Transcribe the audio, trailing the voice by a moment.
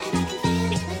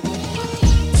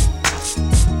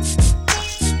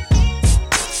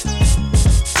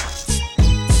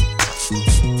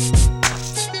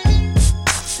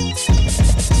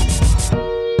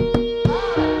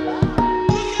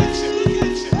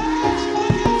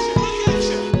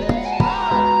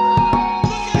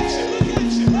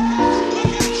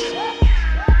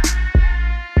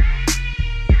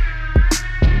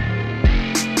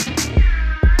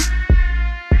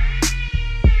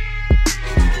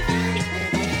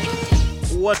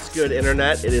What's good,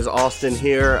 Internet? It is Austin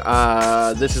here.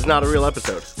 This is not a real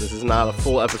episode. This is not a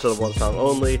full episode of One Song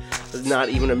Only. This is not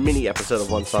even a mini episode of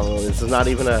One Song Only. This is not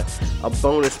even a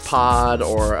bonus pod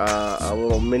or a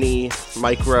little mini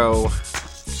micro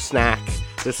snack.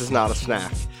 This is not a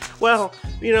snack. Well,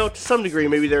 you know, to some degree,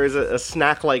 maybe there is a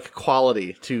snack-like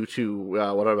quality to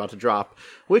what I'm about to drop,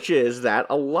 which is that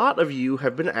a lot of you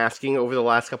have been asking over the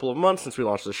last couple of months since we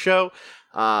launched the show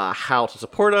how to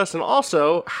support us, and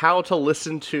also how to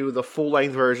listen to the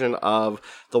full-length version of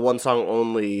the One Song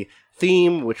Only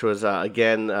theme, which was,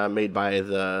 again, made by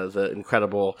the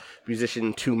incredible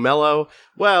musician 2Mello.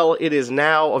 Well, it is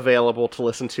now available to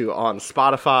listen to on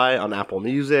Spotify, on Apple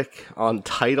Music, on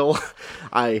Tidal.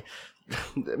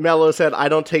 Mello said, I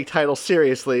don't take Tidal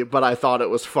seriously, but I thought it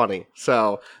was funny.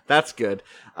 So, that's good.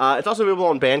 It's also available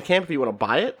on Bandcamp if you want to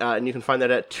buy it, and you can find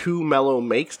that at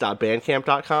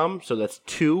 2mellomakes.bandcamp.com. So that's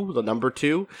 2, the number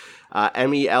 2,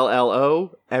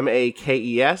 MELLOMAKES,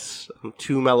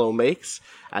 2mellomakes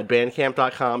at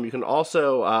bandcamp.com. You can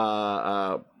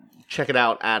also check it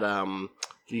out at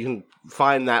you can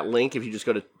find that link if you just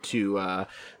go to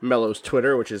Mello's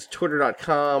Twitter, which is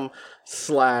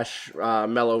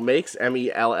twitter.com/mellomakes,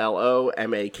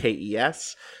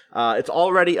 MELLOMAKES. It's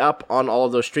already up on all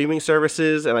of those streaming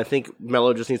services, and I think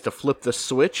Mello just needs to flip the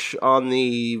switch on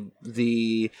the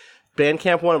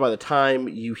Bandcamp one. And by the time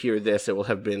you hear this,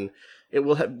 the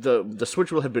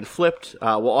switch will have been flipped.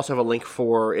 We'll also have a link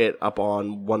for it up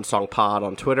on One Song Pod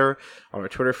on Twitter, on our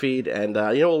Twitter feed, and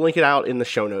we'll link it out in the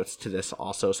show notes to this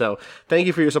also. So thank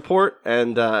you for your support,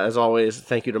 and as always,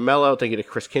 thank you to Mello, thank you to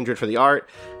Chris Kindred for the art.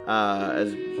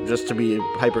 Just to be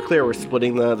hyper clear, we're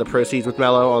splitting the proceeds with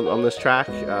Mello on this track.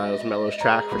 It was Mello's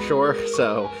track for sure,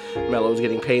 so Mello's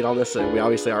getting paid on this. We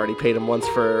obviously already paid him once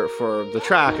for the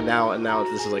track, and now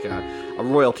this is like a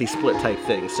royalty split type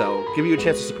thing. So give you a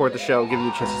chance to support the show, give you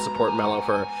a chance to support Mello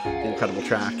for the incredible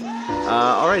track.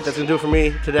 Alright, that's going to do it for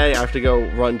me today. I have to go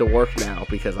run to work now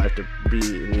because I have to be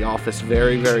in the office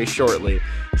very, very shortly.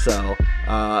 So,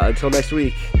 until next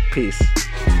week, peace.